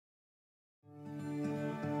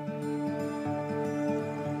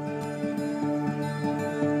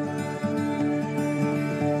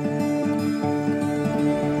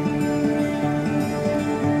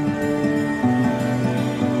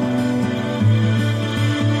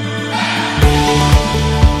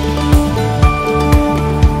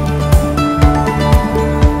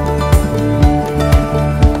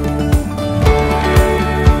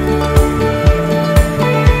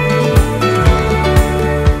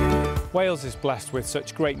Wales is blessed with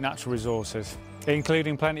such great natural resources,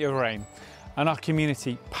 including plenty of rain, and our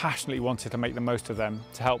community passionately wanted to make the most of them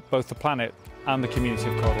to help both the planet and the community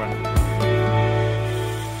of Corwen.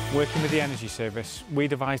 Working with the Energy Service, we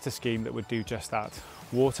devised a scheme that would do just that.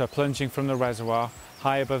 Water plunging from the reservoir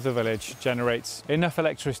high above the village generates enough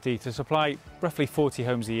electricity to supply roughly 40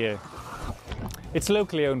 homes a year. It's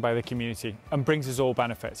locally owned by the community and brings us all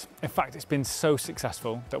benefit. In fact, it's been so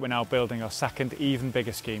successful that we're now building our second, even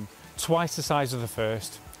bigger scheme, twice the size of the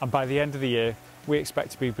first, and by the end of the year, we expect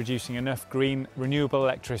to be producing enough green, renewable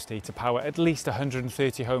electricity to power at least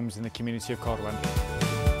 130 homes in the community of Corwen.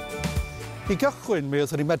 I gychwyn, mi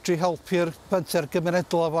oeddwn ni medru helpu'r bynter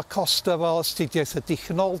gymunedol efo costa fel astudiaeth y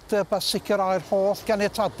dichnoldeb a sicrhau'r holl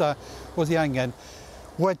ganiatadau oedd ei angen.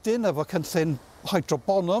 Wedyn, efo cynllun hydro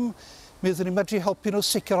Bonwm, mi oeddwn ni medru helpu nhw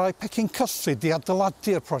sicrhau pecyn cyllid i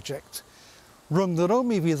adeiladu'r prosiect. Rhyngddyn nhw,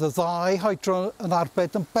 mi fydd y ddau hydro yn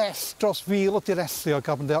arbed yn bell dros 1000 o direllu o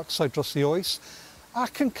carbon dioxide dros ei oes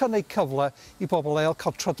ac yn cynnig cyfle i bobl leol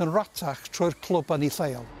cael trydan ratach trwy'r Clwb Ynni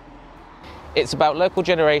Lleol. It's about local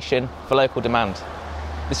generation for local demand.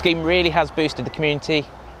 The scheme really has boosted the community,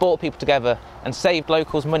 brought people together and saved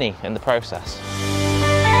locals money in the process.